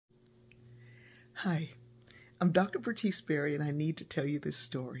Hi, I'm Dr. Bertice Berry, and I need to tell you this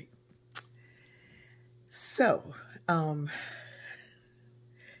story. So, here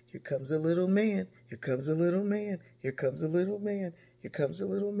comes a little man, here comes a little man, here comes a little man, here comes a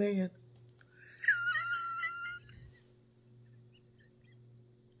little man.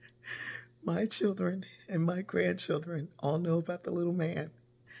 My children and my grandchildren all know about the little man.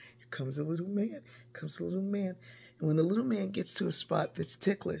 Here comes a little man, here comes a little man. And when the little man gets to a spot that's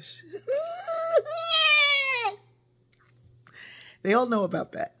ticklish, they all know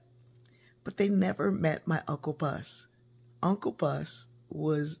about that. But they never met my Uncle Bus. Uncle Bus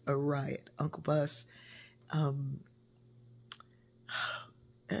was a riot. Uncle Bus, to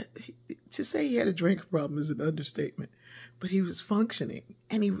say he had a drinking problem is an understatement, but he was functioning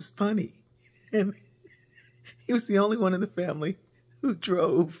and he was funny. And he was the only one in the family who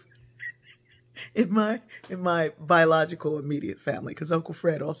drove in my biological immediate family, because Uncle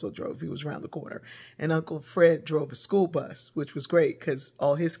Fred also drove. He was around the corner. And Uncle Fred drove a school bus, which was great because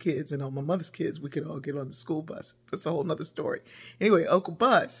all his kids and all my mother's kids, we could all get on the school bus. That's a whole nother story. Anyway, Uncle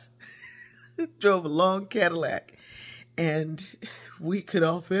Bus drove a long Cadillac, and we could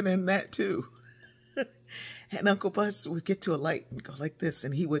all fit in that too. And Uncle Bus would get to a light and go like this,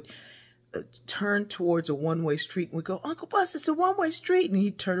 and he would turn towards a one-way street, and we go, Uncle Bus, it's a one-way street. And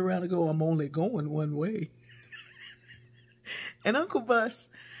he'd turn around and go, I'm only going one way. And Uncle Bus,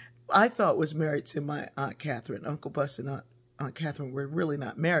 I thought, was married to my Aunt Catherine. Uncle Bus and Aunt Catherine were really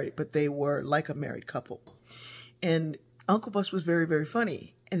not married, but they were like a married couple. And Uncle Bus was very, very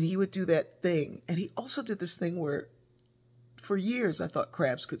funny. And he would do that thing. And he also did this thing where, for years, I thought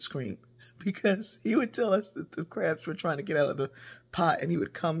crabs could scream, because he would tell us that the crabs were trying to get out of the pot, and he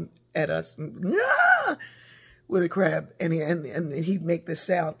would come at us and, with a crab, and he'd make this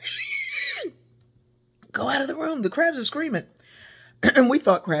sound. Go out of the room. The crabs are screaming. And we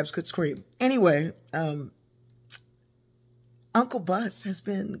thought crabs could scream. Anyway, Uncle Bus has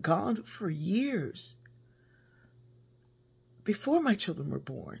been gone for years, before my children were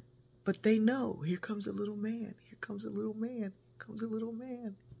born. But they know, here comes a little man. Here comes a little man. Here comes a little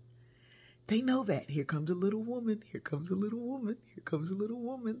man. They know that. Here comes a little woman. Here comes a little woman. Here comes a little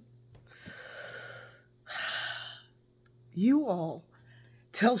woman. You all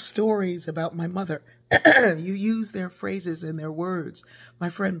tell stories about my mother. You use their phrases and their words. My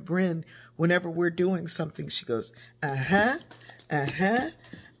friend Bryn, whenever we're doing something, she goes, uh-huh, uh-huh,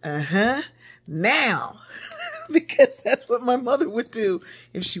 uh-huh, now. Because that's what my mother would do.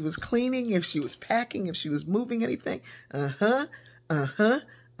 If she was cleaning, if she was packing, if she was moving anything, uh-huh, uh-huh,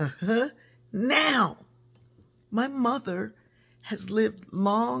 uh-huh, now. My mother has lived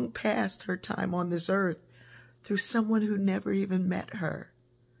long past her time on this earth through someone who never even met her.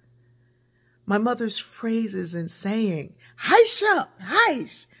 My mother's phrases and saying, "Heish up,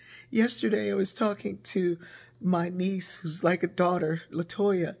 heish." Yesterday I was talking to my niece, who's like a daughter,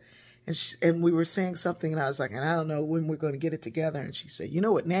 Latoya, and we were saying something, and I was like, and I don't know when we're going to get it together. And she said, you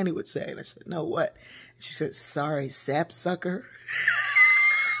know what Nanny would say? And I said, no, what? And she said, sorry, sapsucker.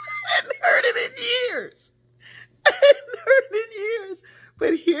 I hadn't heard it in years. I hadn't heard it in years.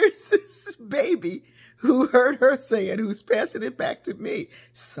 But here's this baby who heard her say it, who's passing it back to me.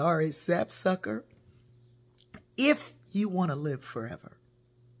 Sorry, sapsucker. If you want to live forever,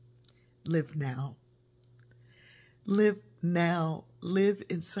 live now. Live now. Live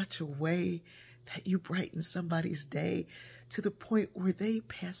in such a way that you brighten somebody's day to the point where they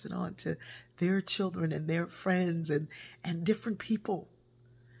pass it on to their children and their friends and different people.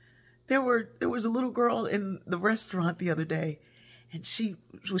 There was a little girl in the restaurant the other day, and she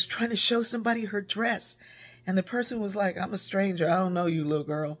was trying to show somebody her dress. And the person was like, I'm a stranger. I don't know you, little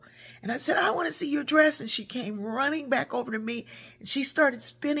girl. And I said, I want to see your dress. And she came running back over to me, and she started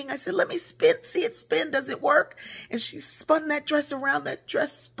spinning. I said, let me spin, see it spin. Does it work? And she spun that dress around. That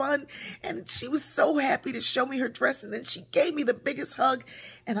dress spun. And she was so happy to show me her dress. And then she gave me the biggest hug.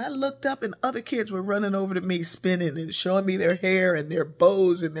 And I looked up, and other kids were running over to me, spinning and showing me their hair and their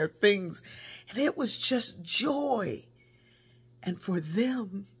bows and their things. And it was just joy. And for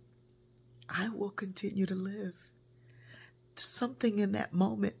them, I will continue to live. Something in that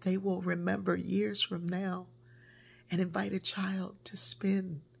moment they will remember years from now and invite a child to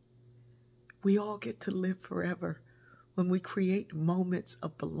spin. We all get to live forever when we create moments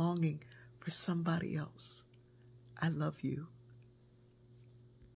of belonging for somebody else. I love you.